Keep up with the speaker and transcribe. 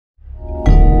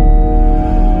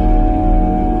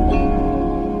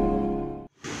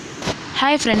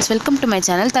Hi friends, welcome to my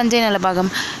channel Thanjai Nalabagam.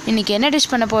 இன்னைக்கு என்ன dish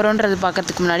பண்ண போறோம்ன்றது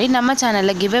பார்க்கிறதுக்கு முன்னாடி நம்ம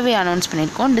சேனல்ல giveaway announce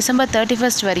பண்ணிருக்கோம். December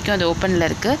 31st வரைக்கும் அது ஓபன்ல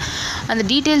இருக்கு. அந்த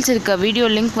டீடைல்ஸ் இருக்க வீடியோ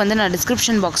லிங்க் வந்து நான்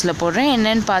description boxல போடுறேன்.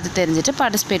 என்னன்னு பார்த்து தெரிஞ்சிட்டு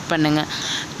பார்ட்டிசிபேட் பண்ணுங்க.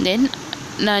 Then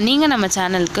நீங்க நம்ம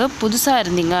சேனலுக்கு புதுசா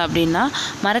இருந்தீங்க அப்படினா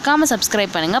மறக்காம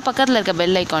subscribe பண்ணுங்க. பக்கத்துல இருக்க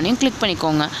bell ஐகானையும் click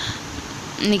பண்ணிக்கோங்க.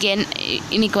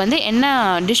 இன்னைக்கு வந்து என்ன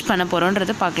டிஷ் பண்ண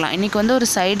போறோம்ன்றத பார்க்கலாம். இன்னைக்கு வந்து ஒரு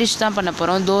சைடு டிஷ் தான் பண்ண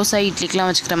போறோம். தோசை இட்லிக்குலாம்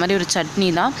வச்சுக்கிற மாதிரி ஒரு சட்னி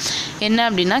தான். என்ன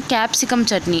அப்படினா capsicum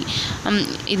chutney.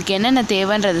 இதுக்கு என்னென்ன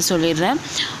தேவைன்றதை சொல்லிடுறேன்.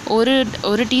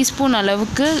 ஒரு டீஸ்பூன்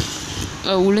அளவுக்கு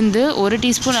உளுந்து, 1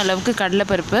 டீஸ்பூன் அளவுக்கு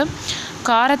கடலைப்பருப்பு,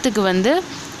 காரத்துக்கு வந்து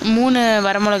 3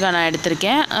 வரமிளகா நான்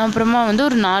எடுத்திருக்கேன். அப்புறமா வந்து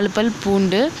ஒரு 4 பல்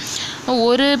பூண்டு,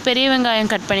 ஒரு பெரிய வெங்காயம்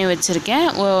கட் பண்ணி வச்சுருக்கேன்.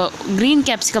 க்ரீன்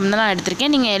கேப்சிகம் தான் நான்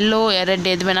எடுத்திருக்கேன். நீங்கள் எல்லோ ரெட்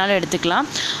எது வேணாலும் எடுத்துக்கலாம்.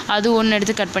 அது ஒன்று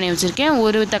எடுத்து கட் பண்ணி வச்சுருக்கேன்.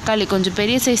 ஒரு தக்காளி, கொஞ்சம்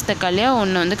பெரிய சைஸ் தக்காளியாக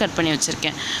ஒன்று வந்து கட் பண்ணி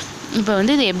வச்சுருக்கேன். இப்போ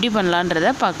வந்து இது எப்படி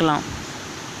பண்ணலான்றதை பார்க்கலாம்.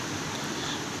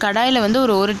 கடாயில் வந்து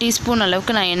ஒரு டீஸ்பூன்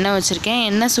அளவுக்கு நான் எண்ணெய் வச்சுருக்கேன்.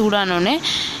 எண்ணெய் சூடானோடனே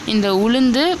இந்த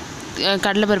உளுந்து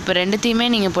கடலைப்பருப்பு ரெண்டுத்தையுமே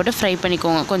நீங்கள் போட்டு ஃப்ரை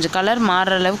பண்ணிக்கோங்க. கொஞ்சம் கலர்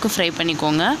மாறுற அளவுக்கு ஃப்ரை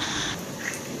பண்ணிக்கோங்க.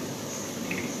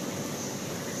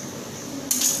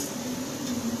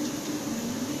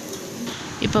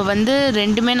 இப்போ வந்து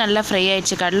ரெண்டுமே நல்லா ஃப்ரை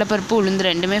ஆயிடுச்சு. கடலைப்பருப்பு உளுந்து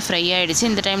ரெண்டுமே ஃப்ரை ஆயிடுச்சு.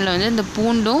 இந்த டைமில் வந்து இந்த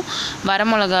பூண்டும்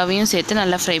வரமிளகாவையும் சேர்த்து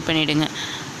நல்லா ஃப்ரை பண்ணிவிடுங்க.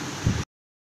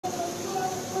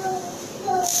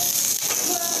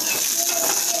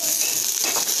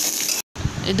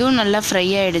 இதுவும் நல்லா ஃப்ரை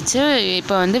ஆகிடுச்சு.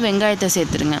 இப்போ வந்து வெங்காயத்தை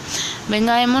சேர்த்துருங்க.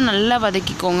 வெங்காயமும் நல்லா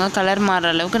வதக்கிக்கோங்க. கலர்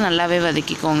மாறுற அளவுக்கு நல்லாவே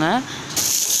வதக்கிக்கோங்க.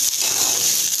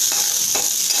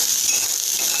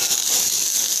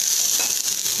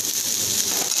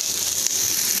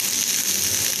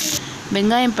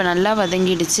 வெங்காயம் இப்போ நல்லா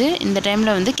வதங்கிடுச்சு. இந்த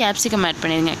டைமில் வந்து கேப்சிகம் ஆட்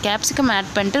பண்ணிடுங்க. கேப்சிகம்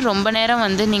ஆட் பண்ணிட்டு ரொம்ப நேரம்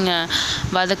வந்து நீங்கள்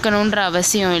வதக்கணுன்ற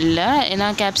அவசியம் இல்லை. ஏன்னா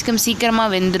கேப்சிகம்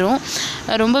சீக்கிரமாக வெந்துடும்.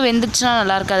 ரொம்ப வெந்துச்சுன்னா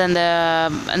நல்லா இருக்காது.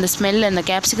 அந்த ஸ்மெல், அந்த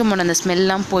கேப்சிகமோட அந்த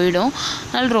ஸ்மெல்லாம் போயிடும்.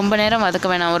 அதனால் ரொம்ப நேரம் வதக்க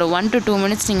வேணாம். ஒரு 1 to 2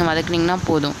 minutes நீங்கள் வதக்குனிங்கன்னா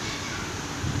போதும்.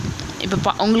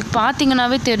 இப்போ உங்களுக்கு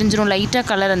பார்த்தீங்கன்னாவே தெரிஞ்சிடும். லைட்டாக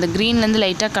கலர், அந்த க்ரீன்லேருந்து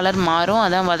லைட்டாக கலர் மாறும்.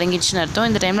 அதான் வதங்கிடுச்சுன்னு அர்த்தம்.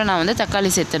 இந்த டைமில் நான் வந்து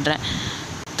தக்காளி சேர்த்துடுறேன்.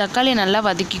 தக்காளி நல்லா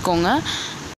வதக்கிக்கோங்க.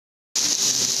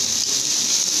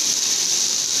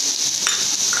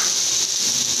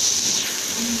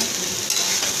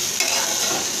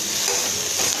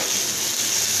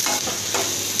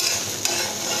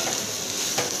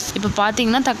 இப்போ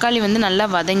பார்த்தீங்கன்னா தக்காளி வந்து நல்லா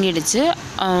வதங்கிடுச்சு.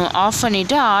 ஆஃப்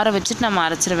பண்ணிவிட்டு ஆற வச்சுட்டு நம்ம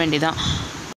அரைச்சிட வேண்டியதான்.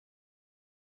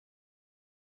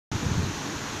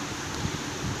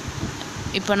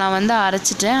 இப்போ நான் வந்து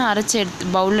அரைச்சிட்டேன். அரைச்சி எடுத்து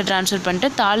பவுலில் ட்ரான்ஸ்ஃபர் பண்ணிட்டு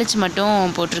தாளித்து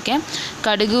மட்டும் போட்டிருக்கேன்.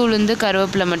 கடுகு உளுந்து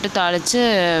கருவேப்பிலை மட்டும் தாளித்து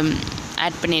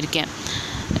ஆட் பண்ணியிருக்கேன்.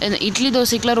 இட்லி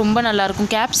தோசைக்கெலாம் ரொம்ப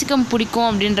நல்லாயிருக்கும். கேப்சிகம் பிடிக்கும்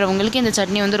அப்படின்றவங்களுக்கு இந்த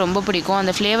சட்னி வந்து ரொம்ப பிடிக்கும்.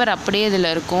 அந்த ஃப்ளேவர் அப்படியே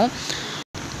இதில் இருக்கும்.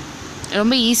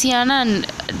 ரொம்ப ஈஸியான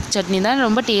சட்னி தான்.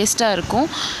 ரொம்ப டேஸ்ட்டாக இருக்கும்.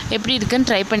 எப்படி இருக்குன்னு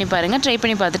ட்ரை பண்ணி பாருங்கள். ட்ரை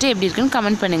பண்ணி பார்த்துட்டு எப்படி இருக்குன்னு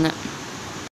கமெண்ட் பண்ணுங்கள்.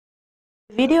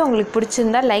 வீடியோ உங்களுக்கு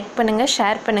பிடிச்சிருந்தா லைக் பண்ணுங்கள்,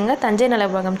 ஷேர் பண்ணுங்கள். தஞ்சை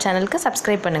நலபாகம் சேனலுக்கு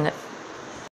சப்ஸ்கிரைப் பண்ணுங்கள்.